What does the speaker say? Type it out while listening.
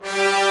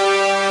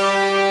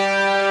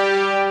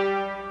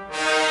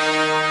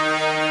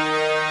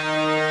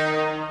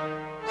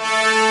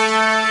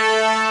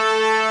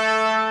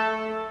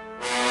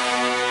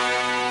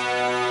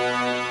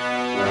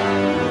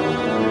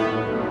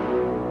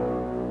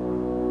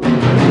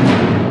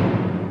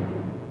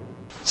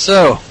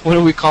So, what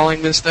are we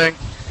calling this thing?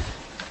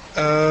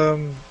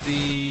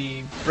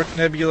 The Brick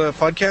Nebula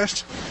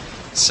podcast.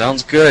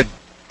 Sounds good.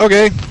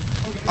 Okay,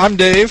 I'm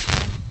Dave,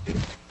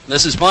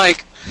 This is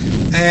Mike.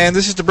 and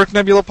this is the Brick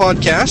Nebula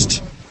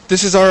podcast.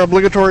 This is our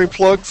obligatory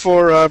plug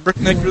for Brick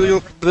Nebula,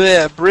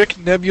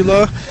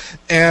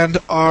 and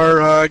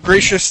our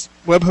gracious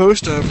web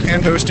host of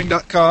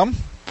handhosting.com.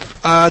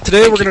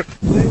 Today we're gonna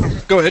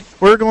go ahead.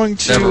 We're going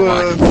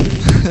to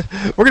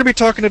we're gonna be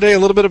talking today a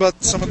little bit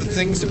about some of the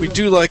things that we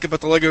do like about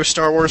the Lego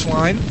Star Wars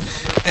line,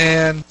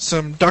 and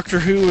some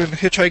Doctor Who and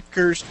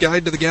Hitchhiker's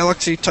Guide to the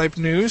Galaxy type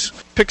news,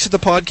 picks of the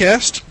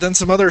podcast, then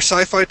some other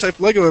sci-fi type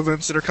Lego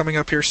events that are coming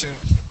up here soon.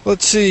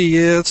 Let's see.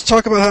 Let's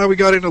talk about how we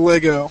got into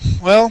Lego.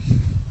 Well,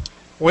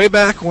 way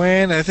back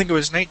when, I think it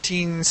was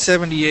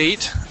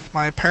 1978,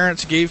 my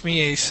parents gave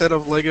me a set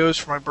of Legos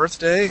for my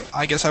birthday.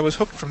 I guess I was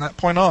hooked from that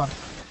point on.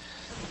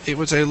 It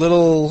was a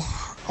little,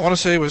 I want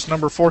to say it was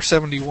number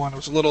 471. It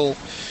was a little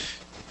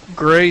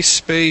gray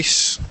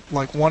space,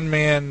 like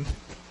one-man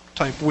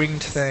type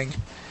winged thing.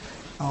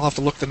 I'll have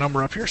to look the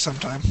number up here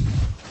sometime.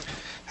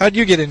 How'd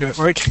you get into it,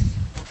 Mike?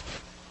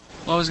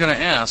 Well, I was going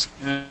to ask.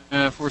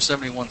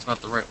 471's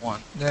not the right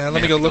one. Yeah,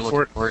 let me go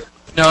look for it.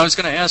 No, I was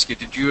going to ask you,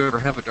 did you ever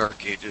have a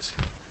Dark Ages?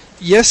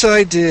 Yes,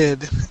 I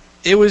did.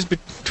 It was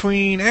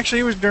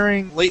it was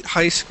during late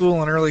high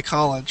school and early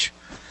college.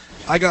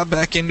 I got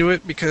back into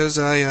it because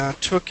I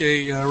took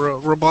a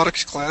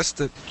robotics class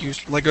that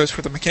used Legos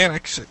for the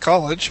mechanics at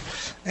college,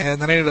 and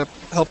then I ended up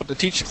helping to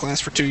teach the class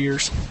for 2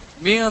 years.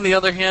 Me, on the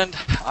other hand,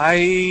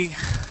 my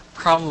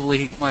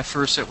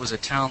first set was a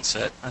town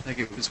set. I think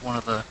it was one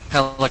of the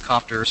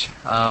helicopters.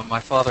 My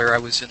father, I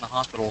was in the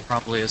hospital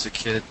probably as a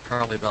kid,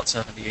 probably about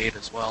 78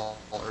 as well,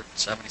 or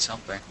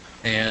 70-something,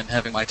 and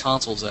having my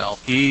tonsils out.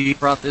 He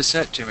brought this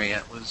set to me.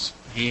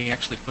 He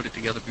actually put it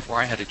together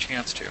before I had a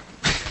chance to.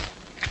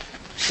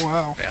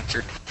 Wow.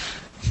 Bastard.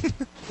 And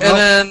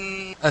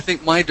then I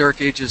think my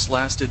Dark Ages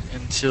lasted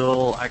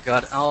until I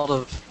got out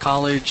of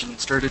college and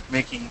started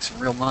making some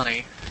real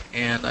money,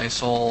 and I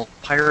saw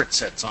pirate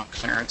sets on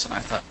clearance, and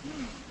I thought,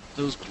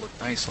 those would look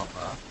nice on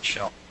the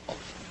shelf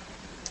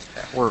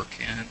at work,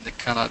 and it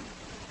kind of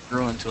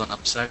grew into an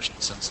obsession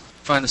since.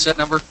 Find the set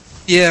number?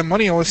 Yeah,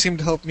 money always seemed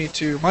to help me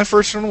too. My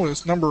first one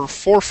was number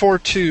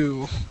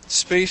 442,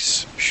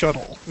 Space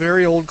Shuttle.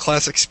 Very old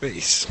classic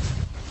space.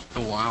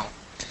 Oh, wow.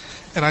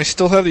 And I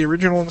still have the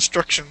original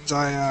instructions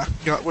I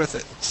got with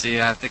it. See,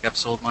 I think I've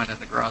sold mine at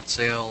the garage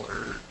sale,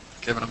 or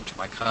given them to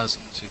my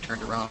cousins who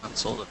turned around and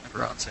sold it at the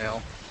garage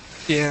sale.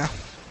 Yeah.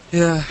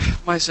 Yeah,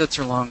 my sets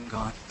are long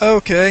gone.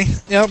 Okay.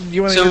 Yep.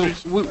 You want to?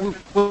 So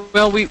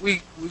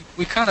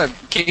we kind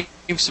of gave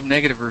some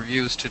negative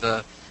reviews to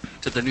the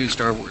new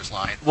Star Wars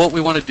line. What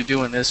we wanted to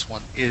do in this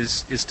one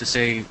is to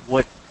say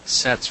what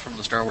sets from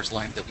the Star Wars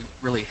line that we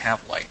really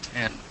have liked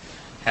and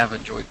have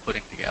enjoyed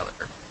putting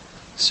together.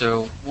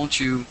 So, won't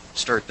you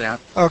start that?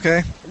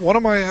 Okay. One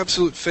of my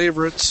absolute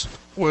favorites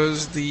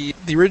was the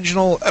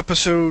original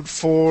episode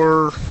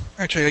 4,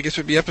 actually I guess it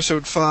would be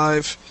episode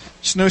 5,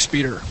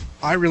 Snowspeeder.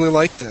 I really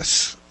liked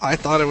this. I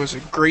thought it was a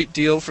great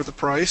deal for the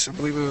price. I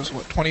believe it was,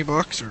 $20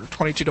 or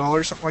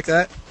 $22, something like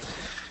that.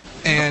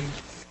 And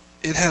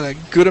it had a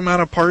good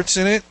amount of parts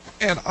in it,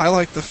 and I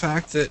liked the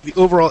fact that the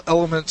overall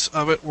elements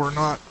of it were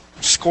not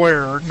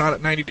square or not at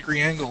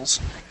 90-degree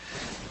angles.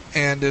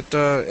 And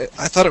I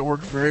thought it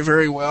worked very,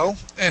 very well,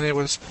 and it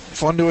was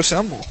fun to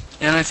assemble.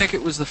 And I think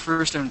it was the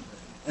first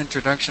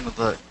introduction of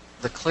the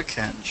click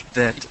hinge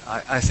that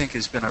I think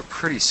has been a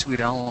pretty sweet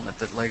element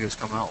that Lego's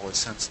come out with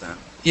since then.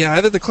 Yeah,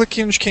 either the click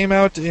hinge came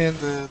out in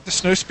the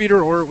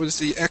Snowspeeder, or it was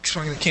the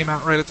X-Wing that came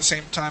out right at the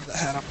same time that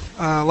had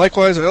them.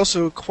 Likewise, I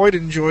also quite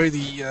enjoy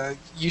the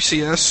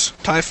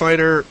UCS, TIE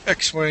Fighter,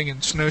 X-Wing,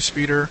 and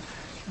Snowspeeder,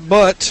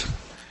 but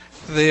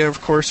they, of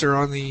course, are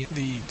on the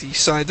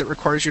side that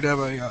requires you to have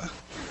a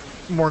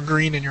more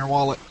green in your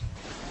wallet.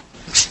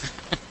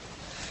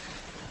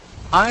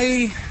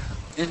 I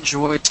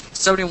enjoyed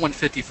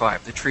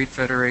 7155, the Trade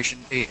Federation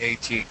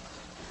AAT.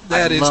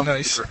 That is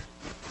nice.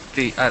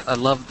 I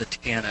love the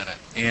tan in it,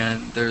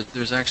 and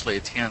there's actually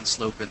a tan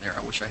slope in there.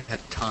 I wish I had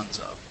tons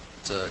of.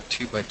 It's a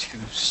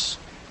 2x2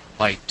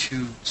 by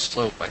 2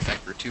 slope, I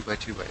think, or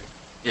 2x2 by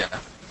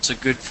yeah. It's a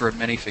good for a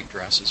minifig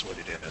dress, is what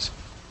it is.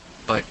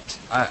 But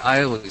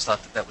I always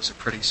thought that was a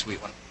pretty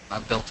sweet one. I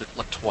built it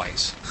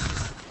twice.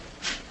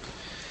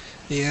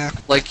 Yeah.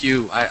 Like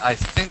you, I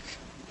think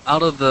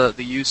out of the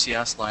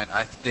UCS line,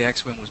 the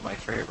X-Wing was my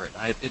favorite.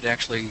 It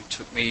actually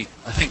took me,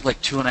 I think,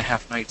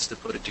 2.5 nights to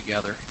put it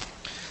together.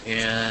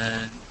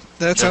 And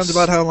that sounds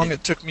about how long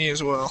it took me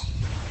as well.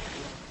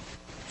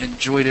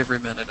 Enjoyed every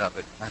minute of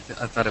it. I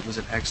thought it was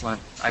an excellent.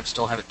 I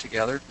still have it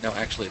together. No,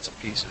 actually, it's in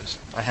pieces.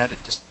 I had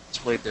it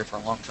displayed there for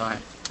a long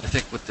time. I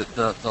think with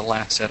the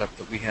last setup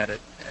that we had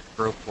at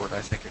Groveport,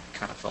 I think it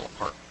kind of fell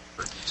apart.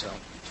 So.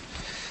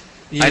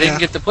 Yeah. I didn't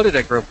get to put it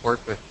at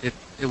Groveport, but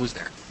it was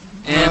there.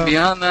 And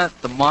beyond that,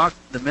 the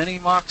mini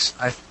Mox,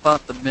 I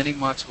thought the mini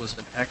Mox was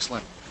an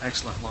excellent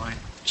line.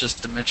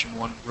 Just to mention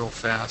one real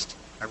fast,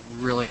 I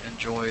really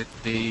enjoyed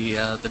the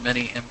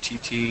mini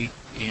MTT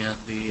and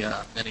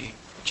the mini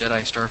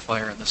Jedi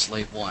Starfire and the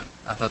Slave One.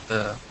 I thought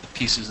the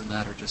pieces in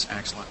that are just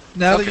excellent.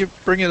 Now that Okay. you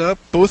bring it up,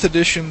 both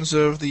editions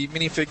of the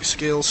minifig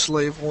scale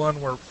Slave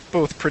 1 were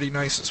both pretty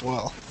nice as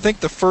well. I think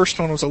the first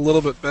one was a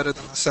little bit better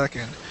than the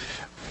second,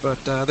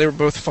 but they were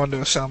both fun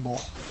to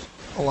assemble.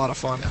 A lot of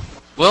fun.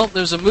 Well,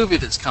 there's a movie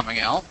that's coming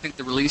out. I think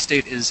the release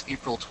date is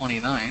April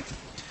 29th.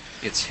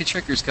 It's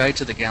Hitchhiker's Guide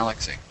to the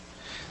Galaxy.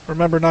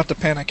 Remember not to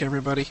panic,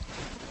 everybody.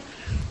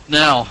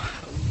 Now,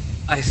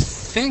 I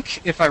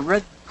think if I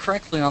read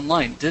correctly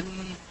online,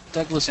 didn't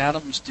Douglas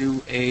Adams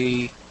didn't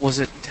he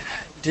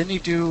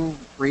do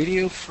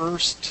radio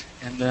first,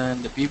 and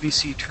then the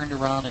BBC turned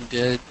around and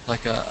did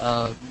like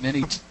a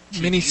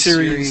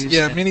Mini-series,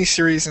 yeah, and,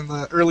 mini-series in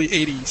the early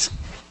 80s.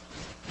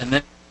 and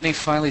then he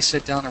finally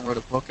sat down and wrote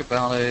a book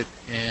about it,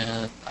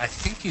 and I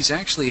think he's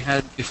actually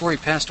had, before he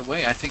passed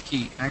away, I think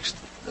he actually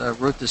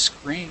wrote the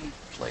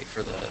screenplay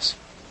for this.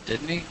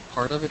 Didn't he?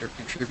 Part of it, or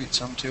contribute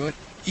some to it?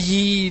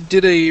 He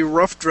did a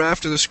rough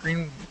draft of the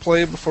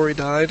screenplay before he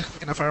died,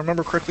 and if I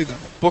remember correctly, the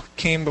book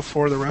came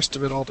before the rest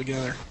of it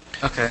altogether.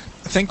 Okay.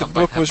 I think the I might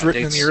book have was my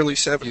written in the dates early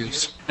 70s.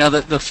 confused. Now,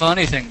 the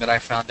funny thing that I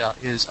found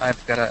out is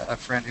I've got a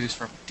friend who's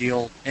from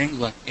Deal,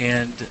 England,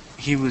 and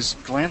he was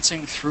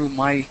glancing through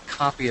my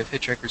copy of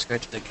Hitchhiker's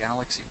Guide to the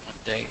Galaxy one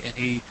day, and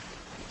he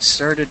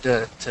started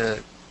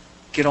to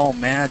get all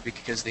mad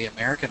because they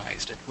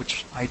Americanized it,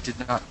 which I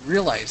did not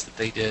realize that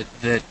they did,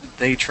 that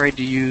they tried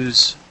to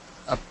use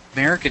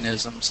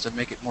Americanisms to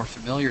make it more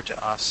familiar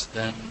to us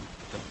than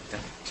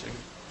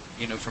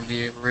from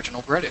the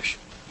original British,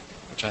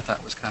 which I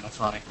thought was kind of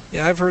funny.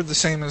 Yeah, I've heard the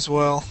same as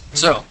well.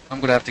 So, I'm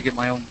going to have to get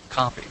my own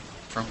copy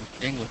from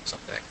England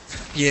someday.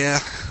 Yeah.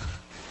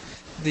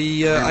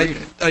 Reread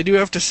it. I do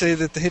have to say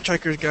that the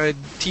Hitchhiker's Guide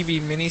TV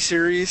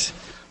miniseries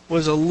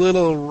was a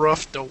little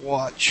rough to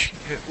watch.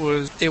 It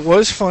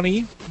was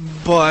funny,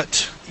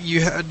 but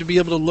you had to be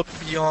able to look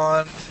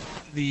beyond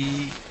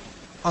the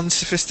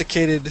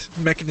unsophisticated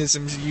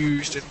mechanisms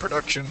used in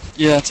production.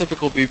 Yeah,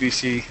 typical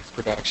BBC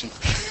production.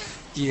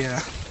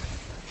 Yeah.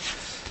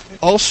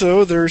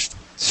 Also, there's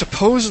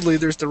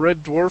the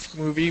Red Dwarf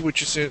movie,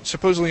 which is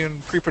supposedly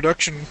in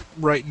pre-production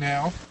right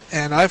now,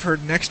 and I've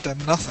heard next to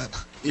nothing.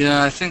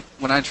 Yeah, I think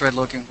when I tried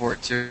looking for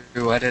it too,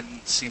 I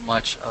didn't see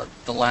much.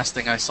 The last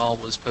thing I saw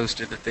was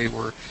posted that they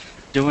were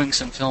doing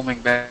some filming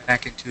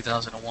back in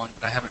 2001,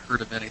 but I haven't heard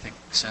of anything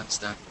since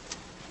then.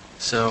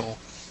 So,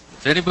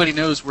 if anybody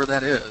knows where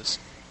that is,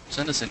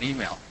 send us an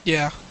email.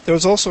 Yeah, there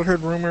was also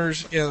heard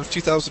rumors, of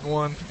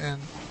 2001,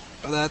 and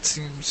that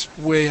seems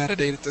way out of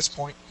date at this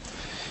point.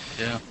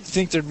 Yeah. You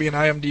think there'd be an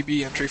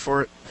IMDb entry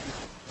for it?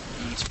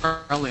 It's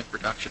probably in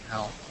production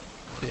hell.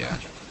 Yeah.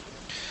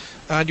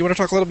 Do you want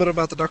to talk a little bit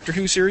about the Doctor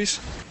Who series?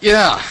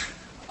 Yeah,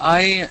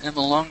 I am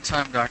a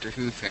longtime Doctor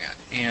Who fan,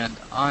 and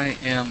I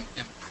am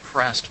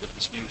impressed with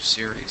this new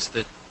series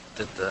that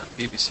the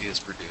BBC is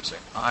producing.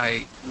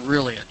 I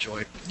really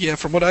enjoyed it. Yeah,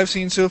 from what I've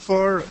seen so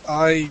far,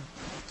 I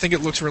think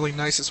it looks really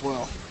nice as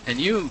well. And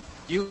you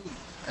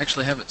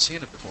actually haven't seen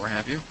it before,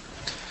 have you?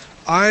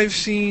 I've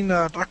seen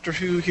Doctor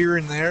Who here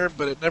and there,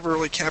 but it never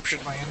really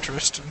captured my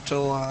interest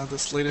until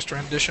this latest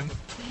rendition.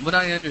 What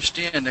I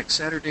understand, next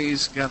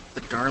Saturday's got the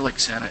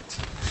Daleks in it.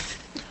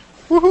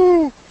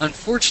 Woohoo!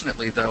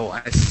 Unfortunately, though, I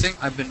think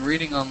I've been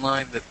reading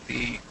online that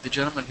the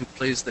gentleman who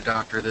plays the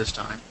Doctor this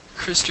time,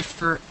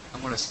 Christopher,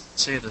 I'm going to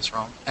say this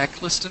wrong,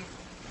 Eccleston?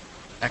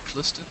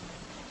 Eccleston?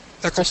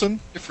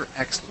 Christopher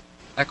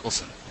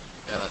Eccleston.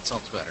 Yeah, that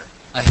sounds better.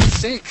 I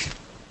think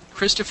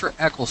Christopher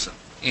Eccleston.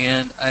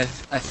 And I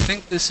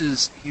think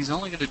he's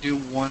only going to do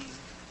one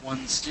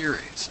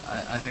series.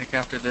 I think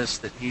after this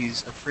that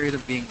he's afraid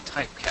of being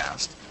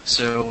typecast.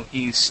 So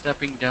he's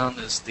stepping down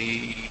as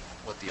the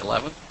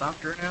 11th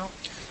Doctor now?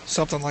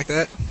 Something like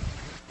that.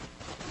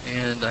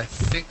 And I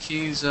think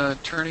he's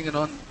turning it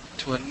on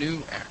to a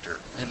new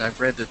actor. And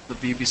I've read that the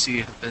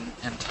BBC have been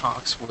in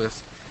talks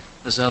with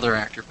this other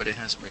actor, but it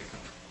hasn't been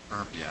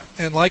confirmed yet.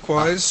 And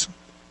likewise,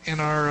 in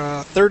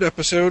our third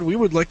episode, we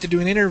would like to do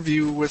an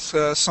interview with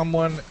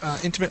someone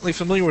intimately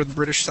familiar with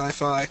British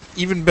sci-fi.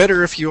 Even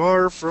better if you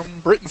are from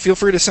Britain. Feel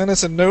free to send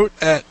us a note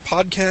at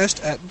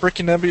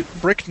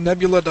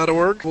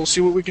podcast@bricknebula.org. We'll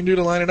see what we can do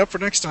to line it up for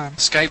next time.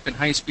 Skype and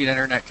high-speed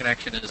internet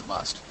connection is a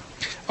must.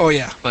 Oh,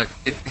 yeah. But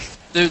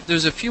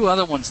there's a few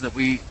other ones that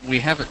we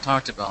haven't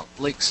talked about.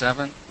 Blake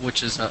 7,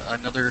 which is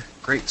another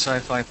great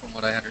sci-fi from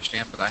what I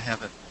understand, but I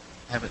haven't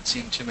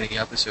seen too many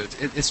episodes.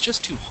 It's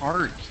just too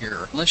hard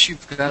here. Unless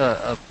you've got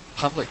a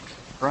public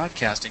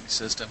broadcasting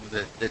system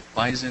that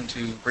buys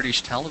into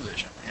British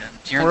television. And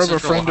here in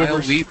Central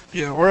Ohio,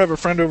 or have a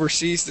friend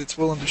overseas that's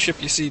willing to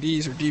ship you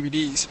CDs or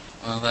DVDs.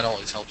 Well, that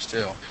always helps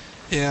too.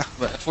 Yeah.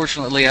 But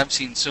unfortunately, I've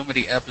seen so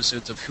many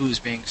episodes of Who's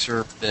Being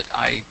Served that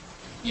I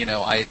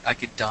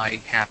could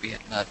die happy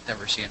and not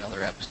ever see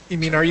another episode. You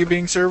mean Are You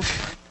Being Served?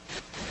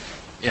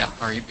 Yeah,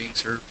 Are You Being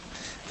Served?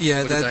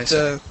 Yeah,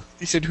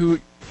 he said who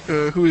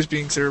is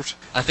being served.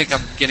 I think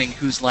I'm getting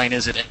Whose Line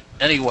Is It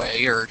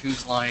Anyway, or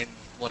Whose Line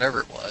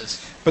whatever it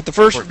was. But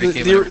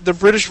the the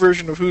British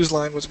version of Whose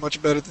Line was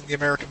much better than the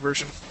American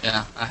version.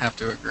 Yeah, I have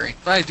to agree.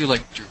 But I do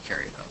like Drew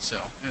Carey though,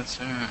 so it's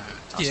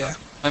yeah.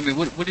 I mean,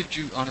 what did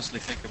you honestly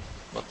think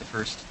about the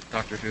first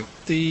Doctor Who?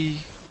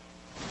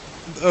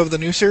 Of the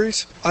new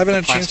series, I haven't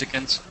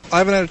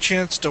had a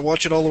chance to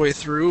watch it all the way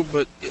through,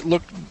 but it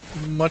looked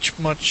much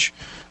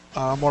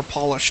more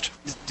polished.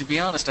 To be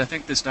honest, I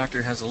think this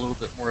Doctor has a little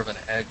bit more of an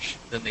edge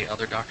than the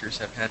other Doctors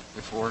have had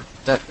before.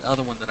 That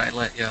other one that I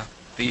let you,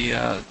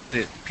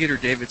 the Peter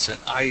Davidson,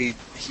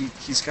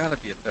 he's got to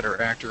be a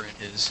better actor in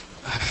his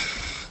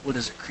what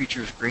is it,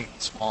 Creatures Great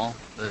and Small,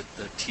 the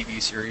TV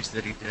series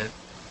that he did.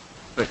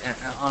 But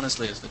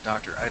honestly, as the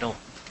Doctor,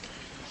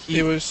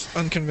 It was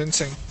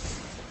unconvincing.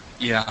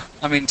 Yeah,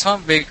 I mean,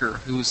 Tom Baker,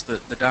 who was the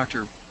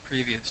Doctor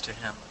previous to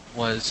him,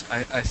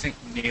 I think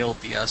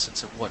nailed the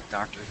essence of what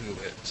Doctor Who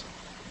is.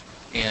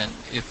 And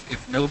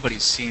if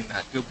nobody's seen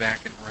that, go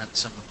back and rent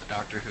some of the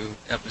Doctor Who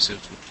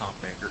episodes with Tom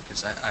Baker,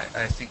 because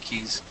I think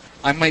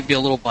I might be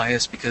a little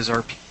biased because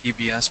our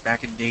PBS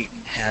back in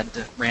Dayton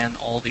ran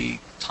all the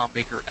Tom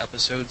Baker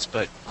episodes,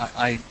 but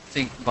I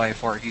think by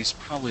far he's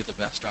probably the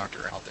best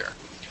Doctor out there.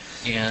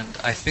 And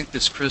I think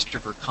this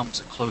Christopher comes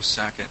a close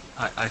second.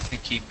 I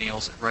think he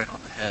nails it right on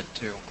the head,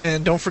 too.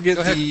 And don't forget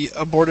the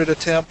aborted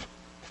attempt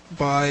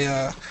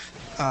by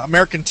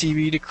American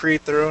TV to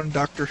create their own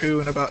Doctor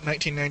Who in about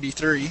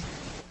 1993. I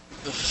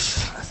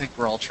think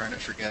we're all trying to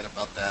forget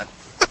about that.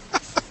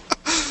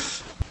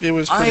 It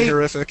was pretty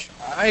horrific.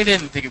 I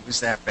didn't think it was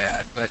that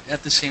bad, but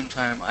at the same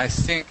time, I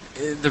think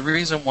the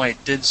reason why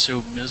it did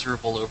so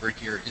miserable over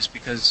here is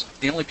because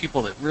the only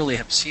people that really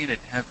have seen it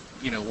have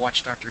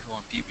watched Doctor Who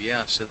on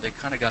PBS, so they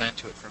kind of got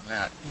into it from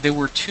that.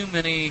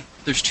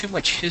 There's too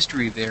much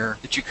history there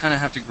that you kind of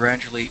have to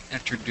gradually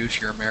introduce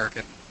your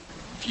American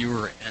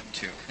viewer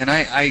into. And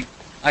I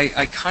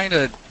kind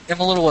of am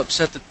a little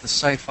upset that the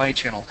Sci-Fi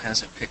Channel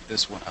hasn't picked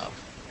this one up,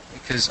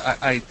 because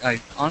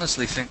I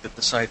honestly think that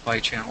the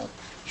Sci-Fi Channel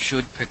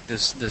should pick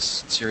this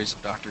series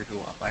of Doctor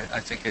Who up. I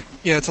think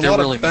they're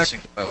really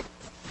missing the boat.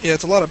 Yeah,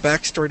 it's a lot of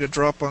backstory to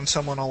drop on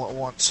someone all at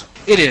once.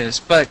 It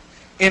is, but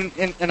and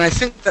I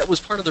think that was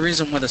part of the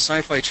reason why the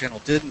Sci-Fi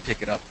Channel didn't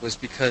pick it up, was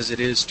because it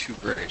is too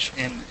British.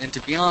 And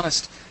to be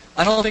honest,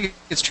 I don't think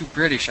it's too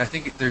British. I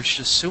think there's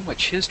just so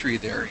much history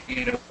there.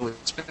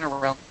 It's been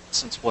around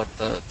since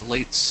the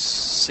late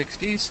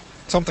 60s.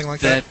 Something like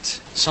that.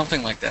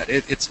 Something like that.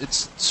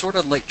 It's sort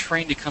of like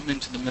trying to come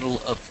into the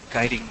middle of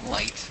Guiding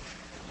Light.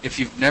 If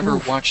you've never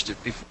watched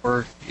it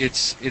before,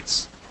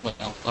 it's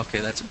well, okay,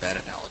 that's a bad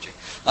analogy.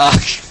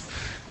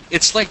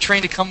 It's like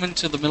trying to come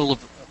into the middle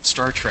of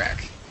Star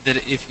Trek.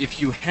 That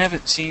if you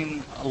haven't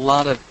seen a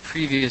lot of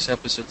previous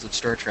episodes of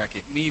Star Trek,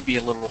 it may be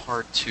a little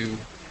hard to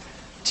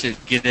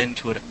get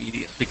into it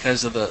immediately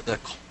because of the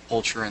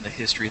culture and the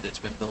history that's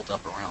been built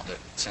up around it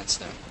since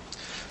then.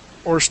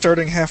 Or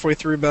starting halfway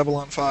through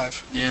Babylon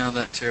 5. Yeah,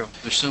 that too.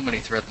 There's so many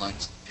thread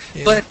lines.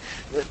 Yeah. But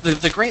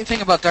the great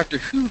thing about Doctor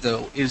Who,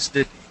 though, is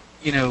that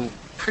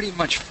pretty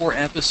much 4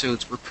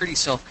 episodes were pretty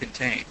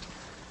self-contained.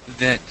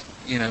 That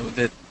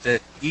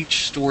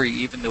each story,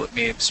 even though it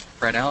may have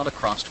spread out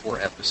across 4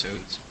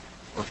 episodes,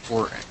 or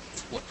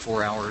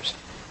 4 hours,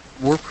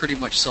 were pretty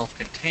much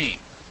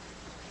self-contained.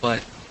 But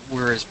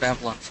whereas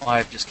Babylon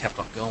 5 just kept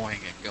on going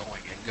and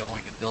going and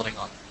going and building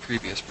on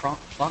previous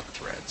plot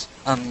threads.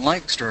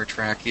 Unlike Star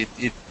Trek,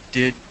 it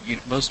did,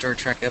 most Star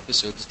Trek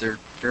episodes, there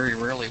very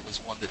rarely was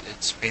one that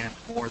it spanned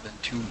more than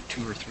two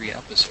or 3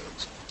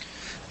 episodes.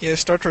 Yeah,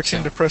 Star Trek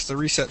seemed to press the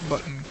reset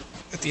button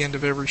at the end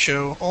of every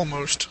show,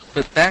 almost.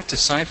 But back to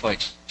Sci-Fi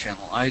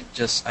Channel, I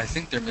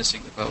think they're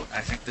missing the boat. I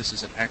think this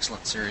is an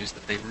excellent series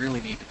that they really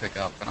need to pick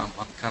up, and I'm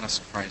kind of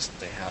surprised that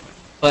they haven't.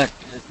 But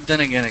then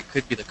again, it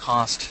could be the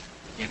cost.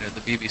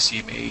 The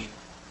BBC may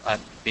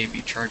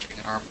be charging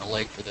an arm and a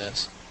leg for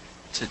this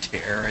to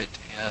air it.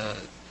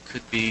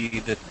 Could be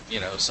that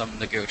some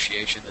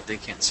negotiation that they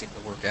can't seem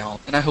to work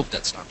out, and I hope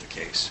that's not the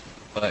case.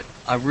 But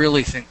I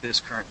really think this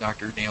current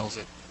Doctor nails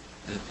it.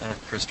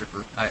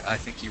 Christopher, I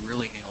think he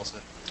really nails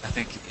it. I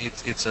think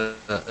it's a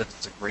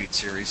great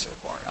series so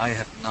far. I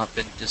have not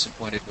been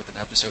disappointed with an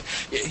episode.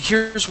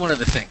 Here's one of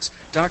the things: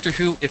 Doctor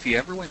Who, if he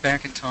ever went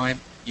back in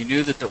time, you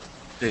knew that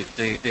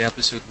the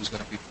episode was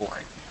going to be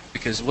boring,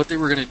 because what they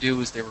were going to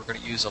do is they were going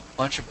to use a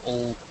bunch of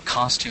old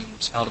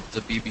costumes out of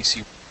the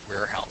BBC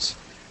warehouse.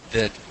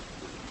 That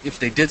if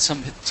they did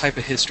some type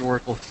of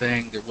historical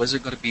thing, there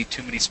wasn't going to be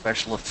too many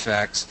special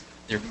effects.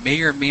 There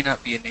may or may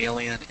not be an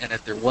alien, and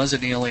if there was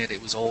an alien,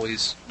 it was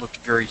always looked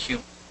very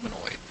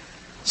humanoid.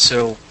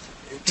 So,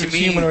 to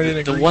me,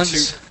 the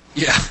ones,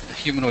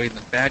 humanoid in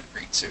the bad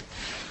green suit.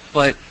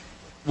 But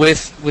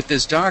with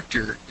this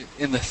Doctor,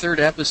 in the 3rd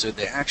episode,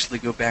 they actually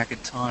go back in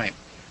time,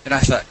 and I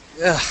thought,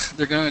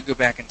 they're going to go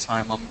back in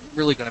time. I'm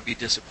really going to be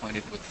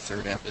disappointed with the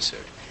 3rd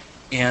episode.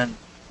 And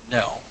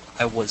no,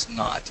 I was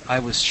not. I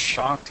was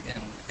shocked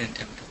and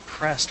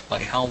impressed by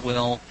how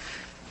well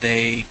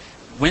they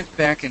went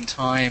back in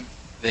time.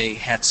 They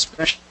had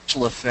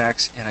special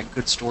effects and a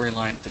good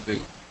storyline to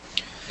boot.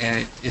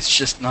 and it's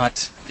just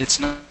not. It's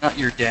not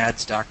your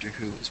dad's Doctor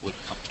Who is what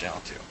it comes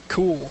down to.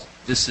 Cool.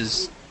 This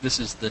is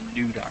the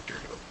new Doctor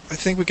Who. I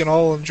think we can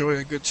all enjoy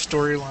a good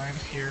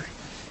storyline here,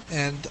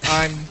 and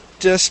I'm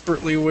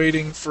desperately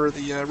waiting for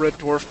the Red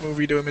Dwarf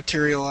movie to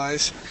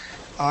materialize.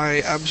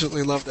 I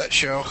absolutely love that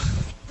show.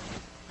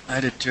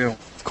 I did too.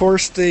 Of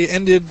course, they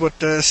ended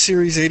with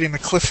Series 8 in a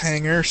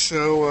cliffhanger,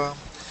 so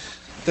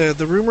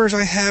the rumors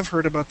I have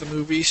heard about the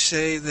movie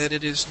say that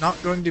it is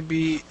not going to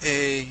be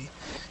a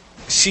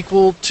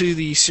sequel to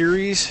the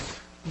series,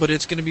 but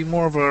it's going to be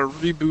more of a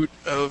reboot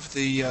of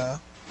the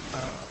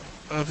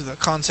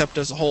concept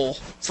as a whole.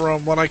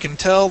 From what I can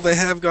tell, they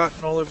have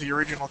gotten all of the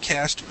original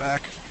cast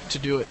back to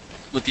do it.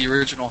 With the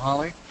original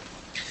Holly?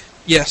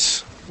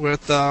 Yes,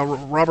 with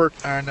Robert.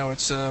 No,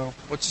 it's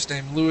what's his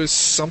name, Lewis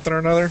something or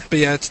another. But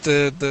yeah, it's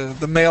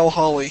the male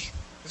Holly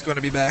is going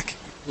to be back.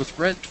 With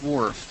Red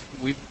Dwarf,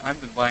 I've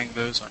been buying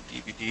those on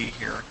DVD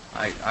here.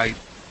 I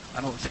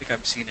don't think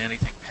I've seen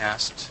anything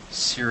past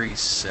Series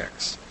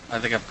 6. I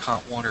think I've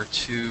caught one or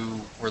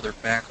two where they're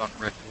back on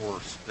Red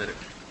Dwarf.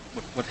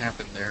 What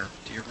happened there?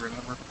 Do you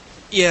remember?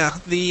 Yeah,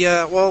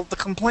 the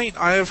complaint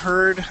I have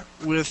heard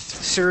with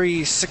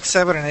Series 6,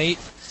 7, and 8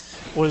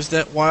 was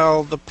that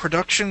while the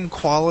production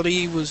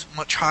quality was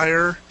much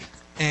higher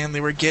and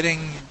they were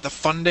getting the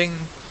funding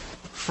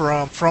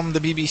from the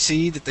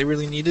BBC that they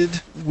really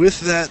needed,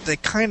 with that they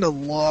kind of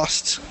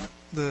lost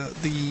the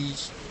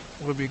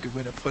what would be a good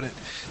way to put it?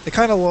 They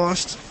kind of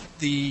lost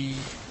the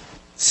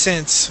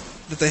sense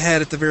that they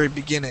had at the very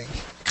beginning.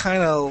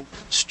 Kind of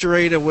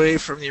strayed away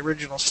from the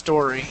original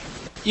story.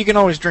 You can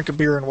always drink a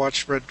beer and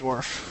watch Red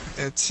Dwarf.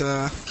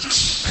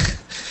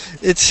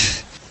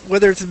 It's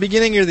whether it's the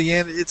beginning or the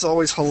end, it's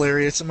always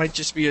hilarious. It might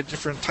just be a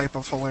different type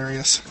of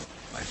hilarious.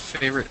 My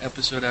favorite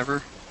episode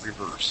ever,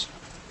 Reverse.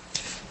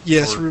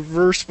 Yes,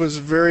 Reverse was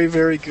very,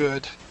 very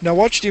good. Now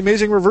watch the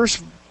amazing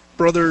Reverse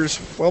Brothers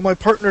while my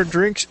partner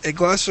drinks a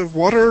glass of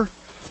water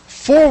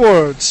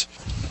forwards.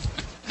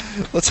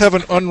 Let's have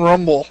an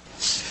unrumble.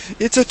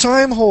 It's a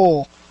time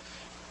hole.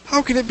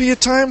 How can it be a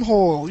time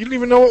hole? You don't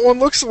even know what one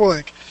looks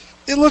like.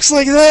 It looks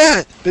like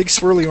that! Big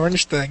swirly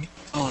orange thing.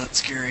 Oh, that's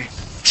scary.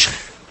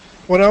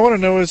 What I want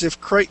to know is if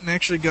Crichton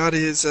actually got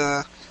his,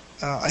 I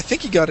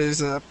think he got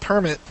his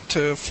permit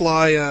to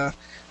fly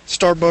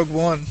Starbug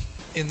 1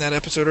 in that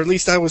episode, or at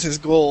least that was his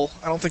goal.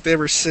 I don't think they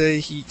ever say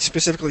he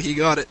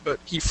got it, but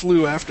he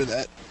flew after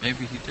that.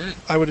 Maybe he did.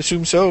 I would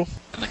assume so.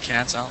 And the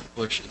cat's out in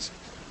the bushes.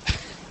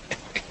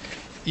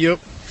 Yep.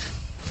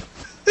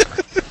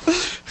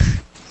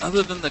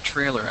 Other than the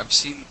trailer,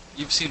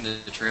 you've seen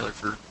the trailer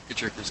for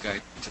Hitchhiker's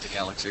Guide to the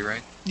Galaxy,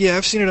 right? Yeah,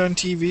 I've seen it on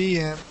TV,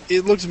 and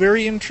it looks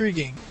very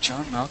intriguing.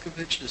 John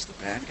Malkovich is the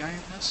bad guy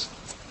in this?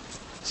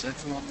 Is that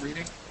who I'm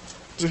reading?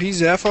 So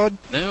he's Zaphod?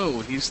 No,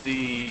 he's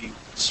the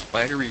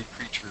spidery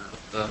creature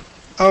with the...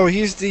 Oh,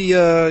 he's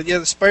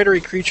the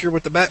spidery creature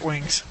with the bat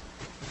wings.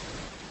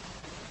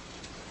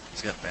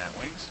 He's got bat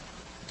wings?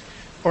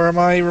 Or am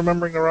I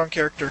remembering the wrong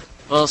character?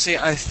 Well, see,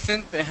 I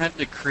think they had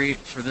to create,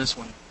 for this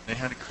one, they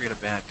had to create a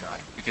bad guy,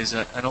 because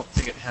I don't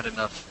think it had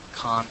enough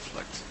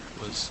conflict.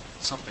 It was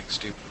something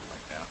stupid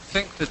like that. I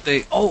think that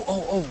they...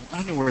 Oh,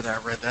 I knew where I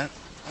read that.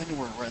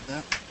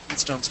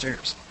 It's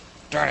downstairs.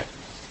 Darn it.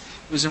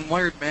 It was in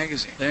Wired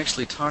magazine. They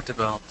actually talked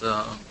about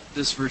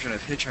this version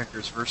of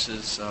Hitchhikers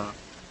versus,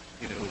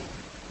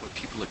 what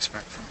people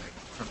expect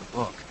from the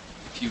book.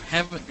 If you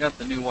haven't got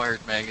the new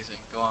Wired magazine,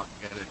 go out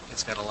and get it.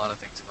 It's got a lot of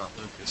things about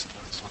Lucas in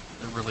this one.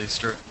 They're really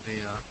starting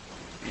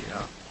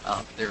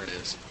there it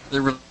is.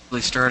 They're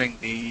really starting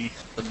the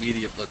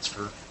media blitz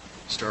for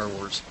Star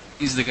Wars.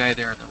 He's the guy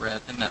there in the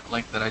red, in that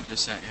link that I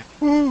just sent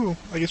you. Woo!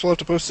 I guess we'll have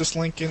to post this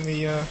link in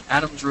the...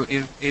 Adams wrote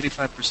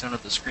 85%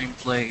 of the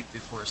screenplay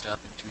before his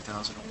death in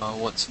 2001.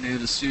 What's new,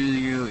 the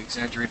studio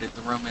exaggerated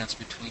the romance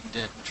between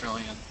Dent and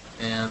Trillian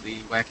and the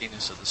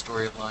wackiness of the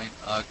storyline,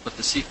 but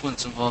the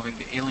sequence involving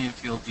the Alien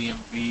Field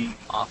DMV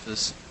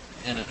office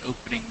and an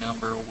opening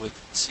number with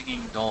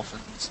singing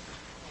dolphins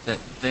that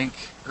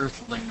thank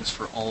Earthlings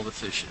for all the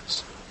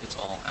fishes. It's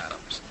all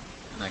Adams.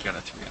 And I got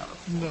a 3 out of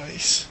 4.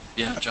 Nice.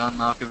 Yeah, John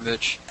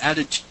Malkovich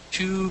added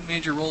 2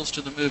 major roles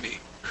to the movie.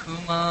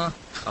 Kuma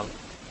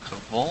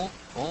Kavala?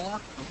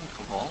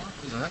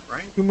 Is that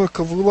right? Uma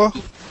Kavula?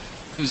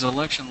 Whose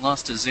election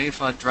lost to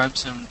Zaphod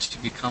drives him to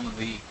become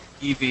the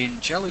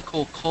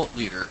evangelical cult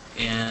leader.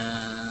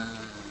 And...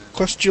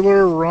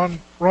 Questular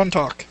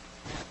Rontok.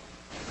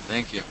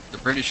 Thank you. The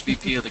British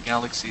VP of the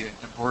Galaxy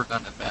and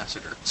Borgon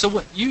ambassador. So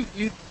what, you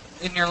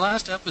in your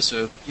last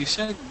episode, you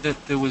said that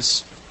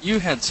you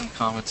had some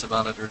comments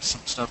about it, or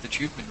some stuff that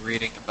you've been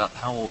reading about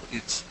how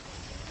it's,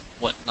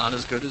 not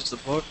as good as the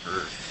book,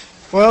 or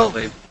how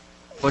they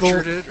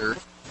butchered it, or...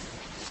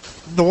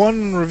 The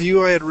one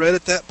review I had read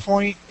at that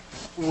point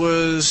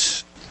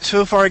was,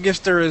 so far I guess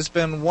there has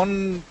been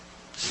one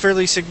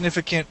fairly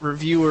significant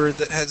reviewer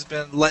that has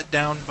been let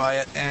down by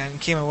it and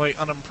came away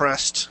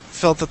unimpressed.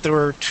 Felt that there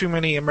were too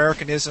many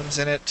Americanisms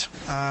in it,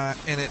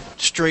 and it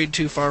strayed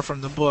too far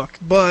from the book.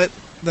 But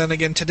then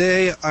again,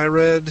 today I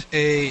read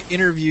a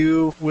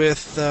interview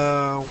with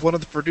one of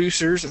the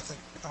producers.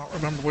 I don't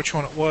don't remember which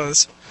one it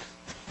was,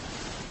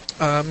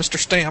 Mr.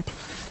 Stamp,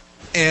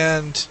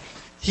 and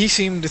he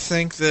seemed to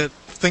think that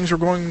things were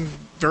going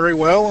very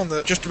well and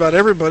that just about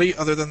everybody,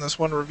 other than this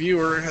one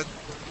reviewer, had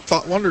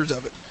thought wonders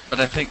of it. But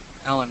I think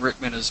Alan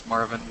Rickman as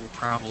Marvin will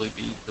probably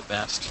be the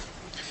best.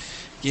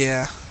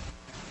 Yeah.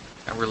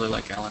 I really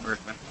like Alan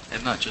Rickman,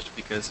 and not just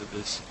because of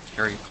his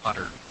Harry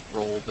Potter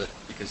role, but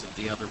because of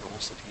the other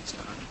roles that he's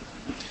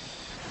done.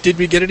 Did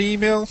we get an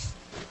email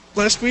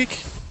last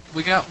week?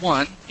 We got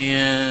one,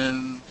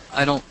 and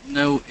I don't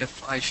know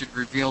if I should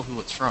reveal who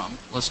it's from.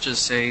 Let's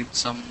just say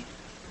some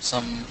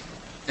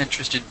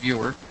interested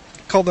viewer.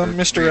 Call them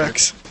Mr.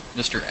 X.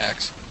 Mr.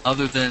 X.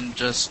 Other than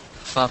just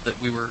thought that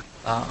we were,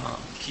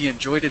 he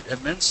enjoyed it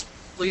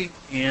immensely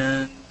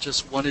and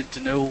just wanted to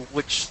know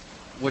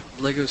what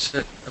Lego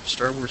set of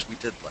Star Wars we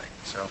did like.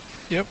 So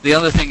Yep. the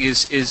other thing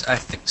is I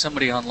think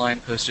somebody online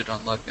posted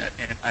on LugNet,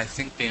 and I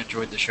think they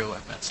enjoyed the show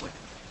immensely.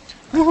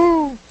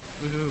 Woohoo!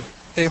 Woohoo!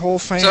 A whole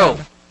fan So,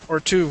 or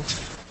two.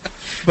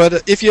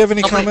 But if you have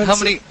any how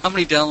comments, many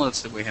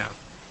downloads did we have?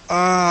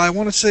 I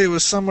want to say it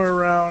was somewhere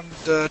around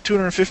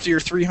 250 or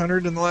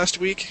 300 in the last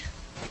week.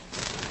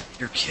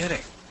 You're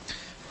kidding.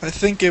 I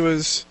think it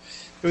was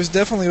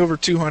definitely over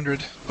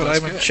 200, but I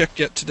haven't checked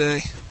yet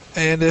today.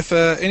 And if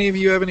any of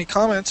you have any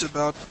comments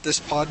about this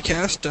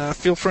podcast,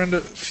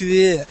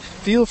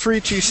 feel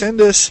free to send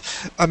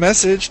us a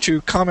message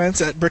to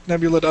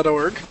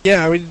comments@bricknebula.org.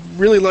 Yeah, we'd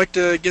really like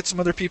to get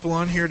some other people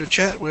on here to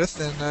chat with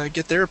and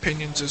get their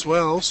opinions as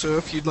well. So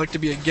if you'd like to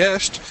be a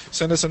guest,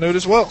 send us a note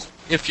as well.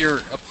 If you're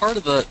a part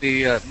of the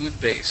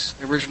Moonbase,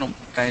 the original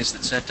guys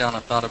that sat down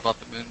and thought about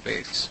the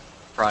Moonbase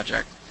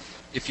project,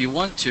 if you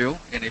want to,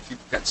 and if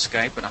you've got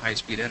Skype and a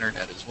high-speed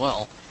internet as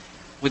well,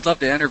 we'd love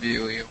to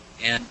interview you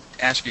and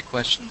ask you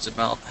questions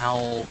about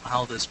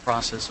how this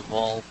process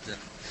evolved and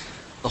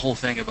the whole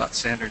thing about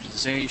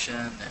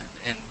standardization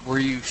and where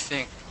you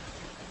think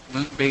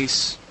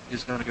Moonbase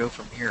is going to go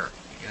from here.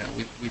 You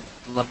know, we'd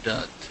love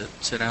to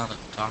sit down and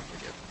talk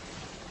with you.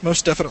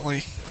 Most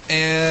definitely.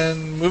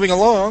 And moving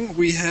along,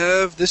 we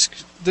have this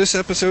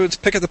episode's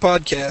pick of the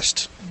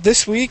podcast.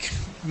 This week,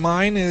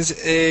 mine is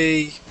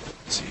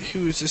let's see,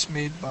 who is this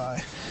made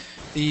by?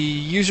 The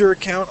user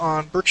account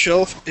on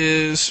Brickshelf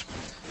is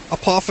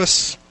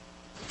Apophis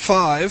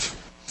 5.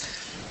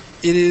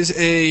 It is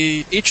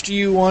a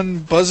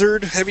HDU-1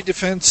 Buzzard heavy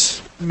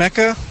defense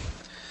mecha.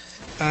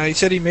 He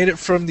said he made it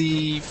from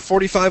the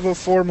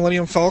 4504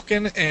 Millennium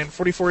Falcon and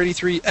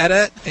 4483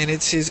 AT-AT, and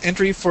it's his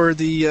entry for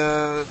the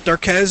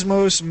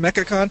Darkasmos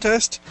Mecha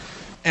Contest.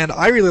 And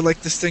I really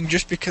like this thing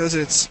just because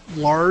it's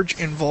large,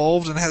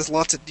 involved, and has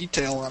lots of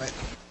detail on it.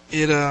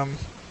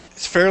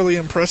 It's fairly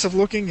impressive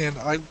looking, and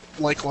I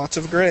like lots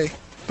of gray.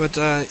 But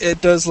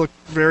it does look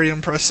very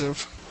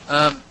impressive.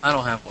 I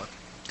don't have one.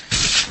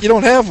 You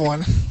don't have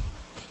one?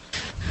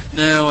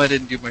 No, I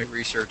didn't do my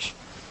research.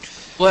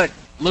 But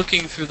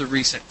looking through the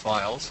recent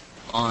files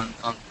on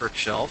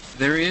Brickshelf,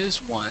 there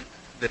is one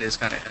that is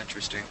kind of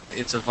interesting.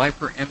 It's a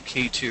Viper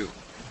MK2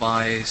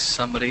 by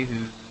somebody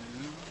who,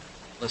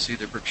 let's see,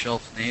 the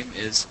Brickshelf name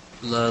is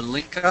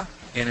Lalinka,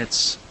 and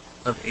it's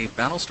of a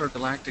Battlestar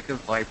Galactica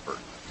Viper.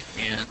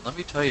 And let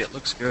me tell you, it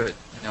looks good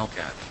in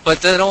LCAT.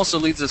 But that also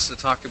leads us to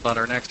talk about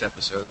our next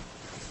episode.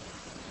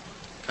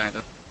 Kind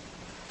of.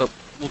 But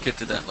we'll get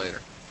to that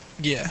later.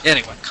 Yeah.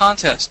 Anyway,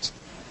 contest.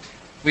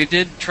 We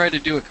did try to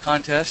do a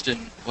contest,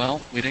 and,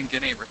 well, we didn't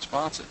get any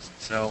responses.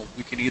 So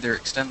we could either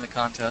extend the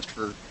contest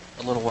for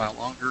a little while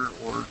longer,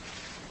 or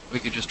we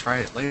could just try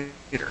it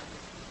later.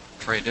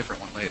 Try a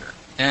different one later.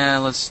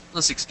 And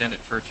let's extend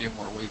it for a few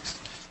more weeks.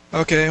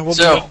 Okay, we'll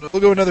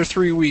go another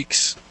 3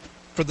 weeks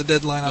for the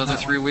deadline on that.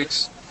 Another 3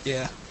 weeks?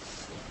 Yeah.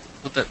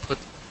 What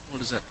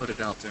does that put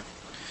it out to?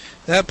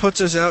 That puts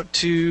us out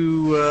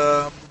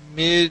to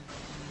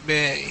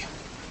mid-May.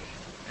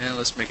 And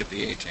let's make it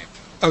the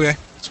 18th. Okay.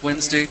 It's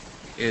Wednesday.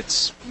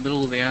 It's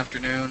middle of the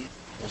afternoon.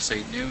 We'll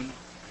say noon.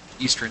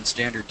 Eastern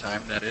Standard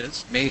Time, that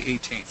is. May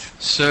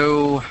 18th.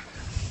 So,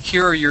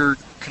 here are your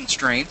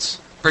constraints.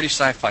 British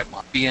sci-fi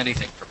mod. Be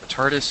anything from a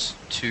TARDIS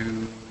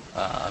to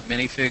a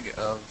minifig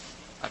of...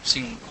 I've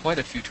seen quite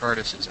a few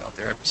TARDISes out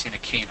there. I've seen a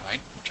K9,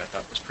 which I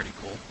thought was pretty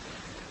cool.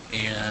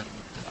 And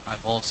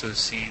I've also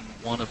seen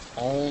one of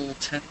all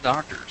 10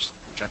 Doctors,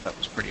 which I thought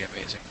was pretty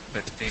amazing.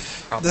 But they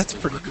probably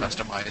were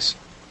customized.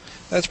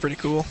 That's pretty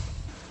cool.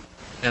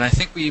 And I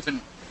think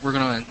we're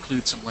going to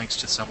include some links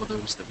to some of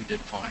those that we did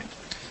find.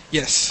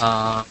 Yes.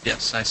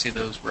 Yes, I see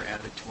those were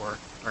added to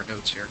our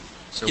notes here.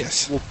 So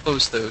yes. We'll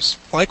post those.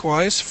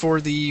 Likewise,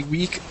 for the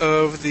week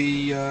of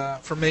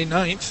for May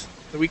 9th,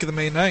 the week of the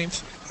May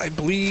 9th, I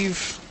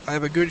believe I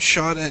have a good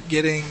shot at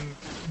getting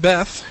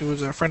Beth, who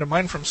is a friend of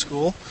mine from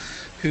school,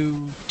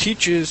 who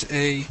teaches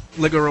a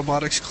Lego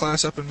Robotics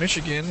class up in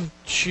Michigan.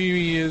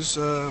 She is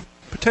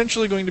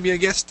potentially going to be a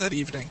guest that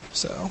evening.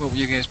 So. What will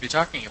you guys be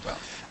talking about?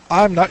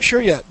 I'm not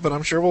sure yet, but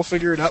I'm sure we'll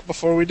figure it out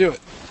before we do it.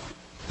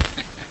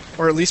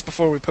 Or at least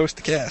before we post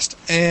the cast.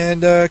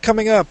 And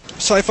coming up,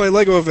 Sci-Fi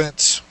Lego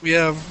events. We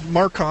have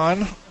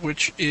Marcon,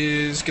 which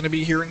is going to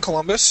be here in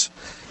Columbus.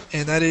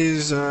 And that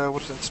is,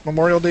 it's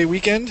Memorial Day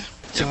weekend.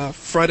 Yep.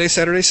 Friday,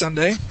 Saturday,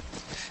 Sunday.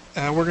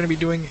 We're going to be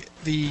doing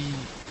the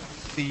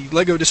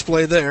Lego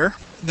display there.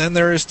 Then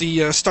there is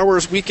the Star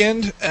Wars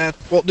weekend at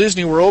Walt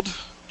Disney World. Do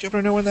you happen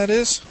to know when that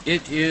is?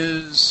 It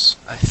is,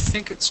 I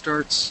think it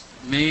starts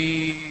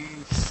May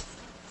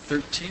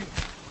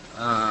 13th.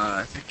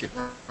 I think it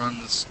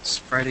runs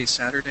Friday,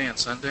 Saturday, and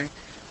Sunday.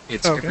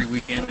 It's Okay. every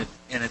weekend,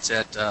 and it's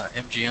at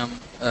MGM,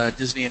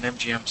 Disney and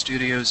MGM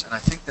Studios, and I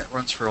think that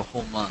runs for a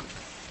whole month.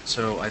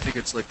 So I think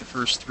it's like the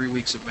first 3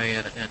 weeks of May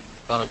and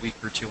about a week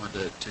or two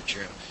into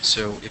June.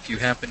 So if you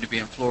happen to be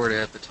in Florida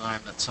at the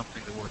time, that's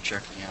something that we're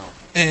checking out.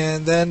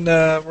 And then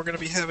we're going to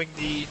be having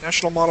the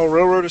National Model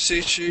Railroad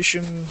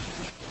Association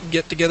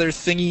get-together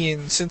thingy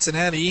in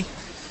Cincinnati.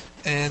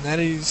 And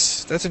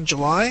that's in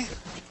July?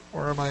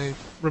 Or am I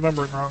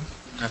remembering wrong?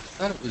 I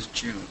thought it was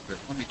June, but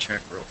let me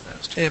check real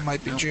fast. It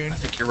might be No, June. I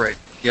think you're right.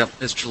 Yep,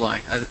 it's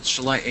July. It's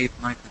July 8th,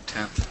 9th, and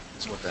 10th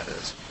is what that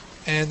is.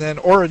 And then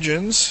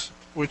Origins,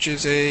 which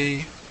is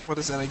a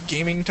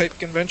gaming type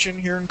convention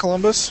here in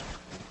Columbus?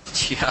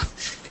 Yeah,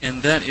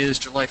 and that is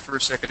July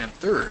 1st, 2nd, and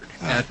 3rd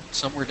Ah. at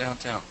somewhere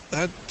downtown.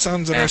 That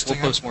sounds And interesting.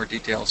 we'll post more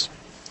details.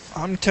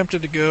 I'm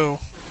tempted to go,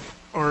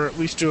 or at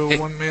least do a Hey.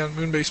 one-man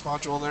Moonbase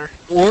module there.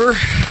 Or,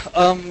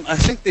 I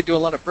think they do a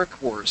lot of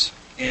Brick Wars,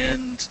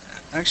 and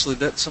actually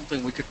that's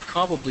something we could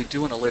probably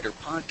do in a later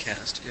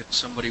podcast if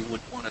somebody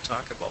would want to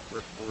talk about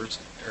Brick Wars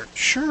and their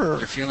Sure.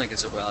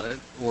 feelings about it,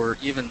 or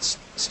even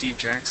Steve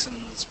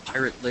Jackson's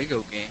Pirate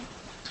Lego game.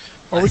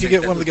 Or I we could think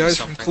get that one of the would be guys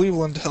from something.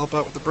 Cleveland to help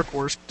out with the Brick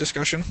Wars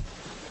discussion.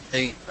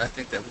 Hey, I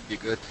think that would be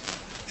good.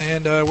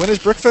 And when is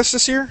Brickfest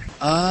this year?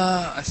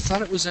 I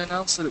thought it was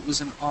announced that it was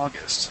in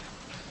August.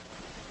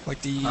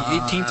 Like the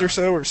 18th or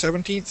so, or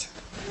 17th?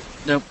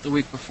 Nope, the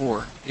week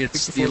before.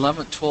 It's Week the before.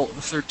 11th, 12th,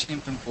 the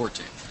 13th, and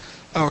 14th.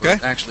 Oh, okay.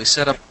 Actually,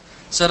 set up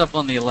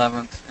on the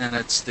 11th, and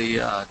it's the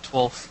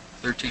 12th,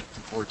 13th,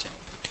 and 14th.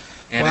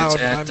 And Wow, it's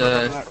did I at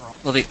remember that wrong?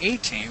 well, the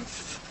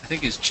 18th, I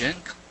think, is Gen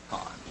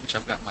Con, which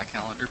I've got in my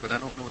calendar, but I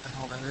don't know what the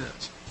hell that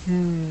is.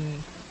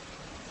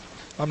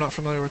 I'm not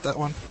familiar with that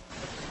one.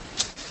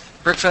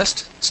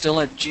 Brickfest, still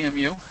at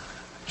GMU.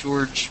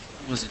 George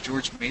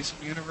Mason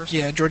University?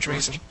 Yeah, George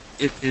Mason.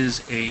 It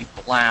is a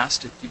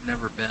blast if you've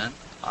never been.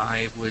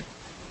 I would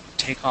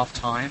take off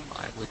time.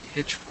 I would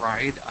hitch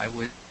ride. I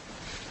would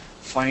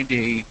find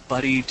a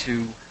buddy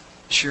to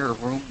share a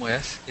room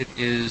with. It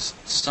is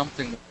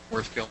something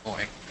worth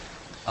going.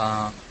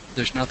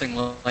 There's nothing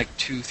like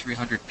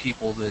 200-300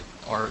 people that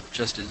are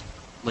just as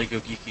Lego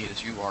geeky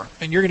as you are.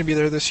 And you're going to be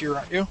there this year,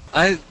 aren't you?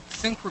 I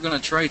think we're going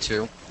to try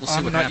to. We'll see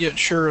I'm what not happens. yet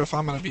sure if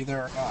I'm going to be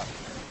there or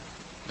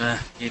not.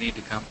 You need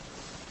to come.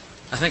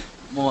 I think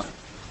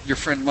your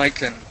friend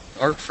Mike and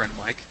our friend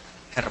Mike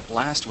had a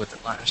blast with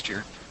it last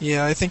year.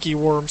 Yeah, I think he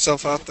wore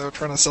himself out, though,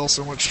 trying to sell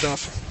so much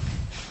stuff.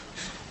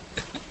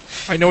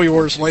 I know he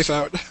wore his wife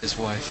out. His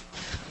wife.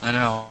 I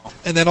know.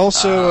 And then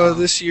also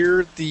this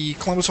year, the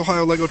Columbus,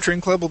 Ohio Lego Train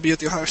Club will be at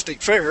the Ohio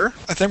State Fair.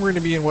 I think we're going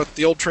to be in,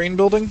 the old train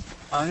building?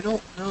 I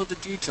don't know the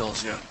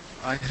details yet.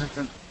 I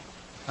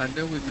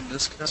know we've been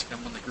discussing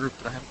them in the group,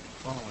 but I haven't been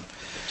following it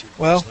too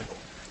Well, closely.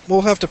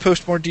 We'll have to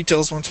post more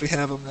details once we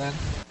have them then.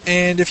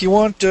 And if you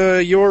want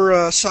your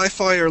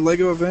sci-fi or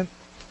Lego event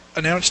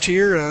announced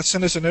here,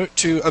 send us a note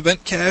to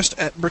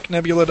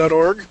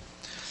eventcast@bricknebula.org.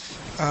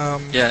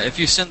 Yeah, if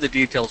you send the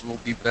details, we'll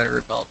be better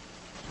about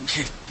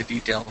the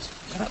details.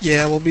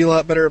 Yeah, we'll be a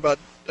lot better about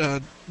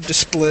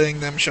displaying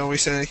them, shall we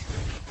say.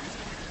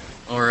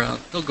 Or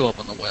they'll go up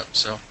on the web,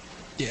 so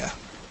Yeah.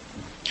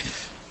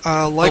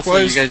 hopefully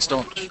Likewise, you guys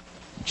don't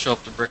show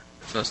up to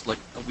Brickfest like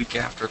a week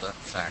after the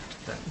fact.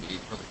 That'd be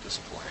really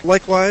disappointing.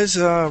 Likewise,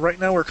 right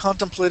now we're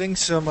contemplating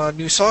some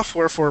new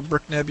software for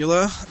Brick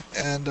Nebula,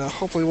 and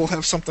hopefully we'll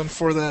have something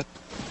for that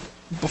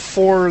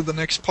before the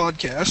next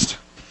podcast.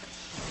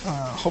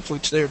 Hopefully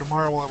today or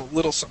tomorrow we'll have a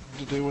little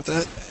something to do with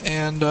that.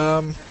 And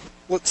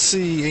let's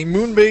see, a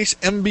Moonbase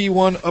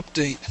MB1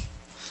 update.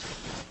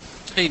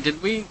 Hey,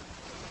 did we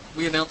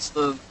announce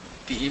the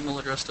email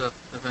address to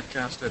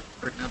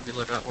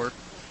eventcast@bricknebula.org?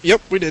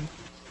 Yep, we did.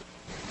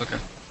 Okay,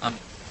 I'm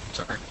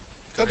sorry.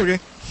 Go That's ahead.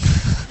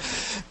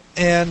 okay.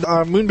 And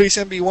our Moonbase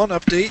MB1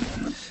 update,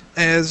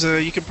 as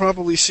you can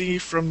probably see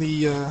from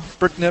the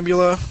Brick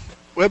Nebula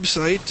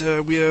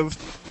website, we have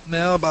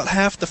now about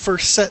half the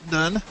first set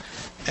done,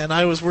 and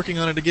I was working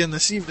on it again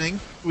this evening.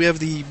 We have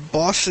the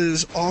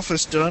boss's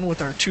office done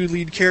with our two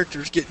lead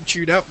characters getting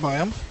chewed out by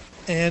him.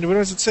 And we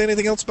don't say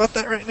anything else about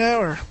that right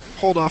now, or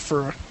hold off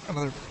for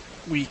another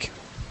week?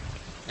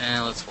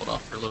 And let's hold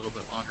off for a little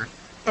bit longer.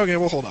 Okay,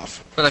 we'll hold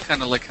off. But I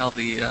kind of like how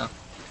the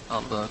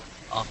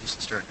office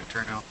is starting to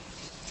turn out.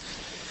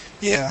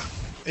 Yeah,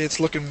 it's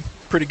looking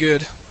pretty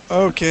good.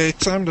 Okay,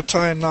 time to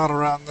tie a knot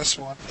around this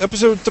one.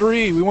 Episode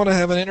 3, we want to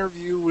have an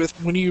interview with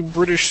one of you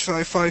British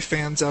sci-fi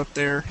fans out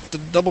there. The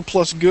double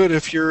plus good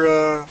if you're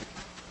a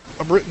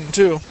Briton,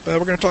 too. But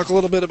we're going to talk a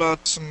little bit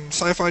about some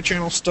Sci-Fi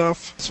Channel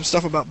stuff, some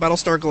stuff about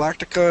Battlestar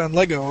Galactica and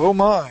Lego. Oh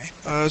my.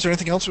 Is there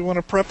anything else we want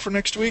to prep for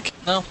next week?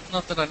 No,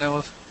 not that I know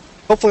of.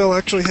 Hopefully I'll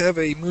actually have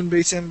a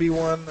Moonbase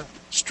MB1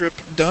 strip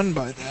done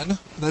by then.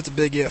 That's a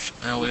big if.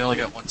 Well, we only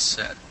got one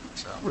set.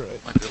 so Right.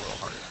 it might be a little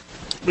harder.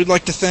 We'd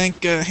like to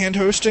thank Hand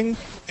Hosting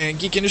and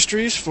Geek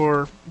Industries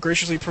for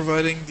graciously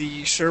providing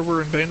the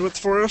server and bandwidth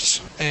for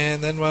us.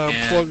 And then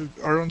plug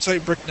our own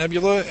site, Brick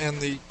Nebula, and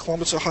the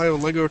Columbus, Ohio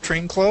Lego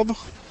Train Club.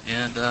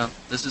 And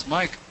this is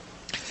Mike.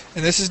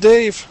 And this is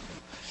Dave.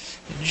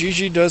 And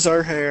Gigi does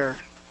our hair.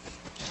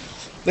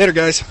 Later,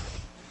 guys.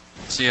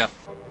 See ya.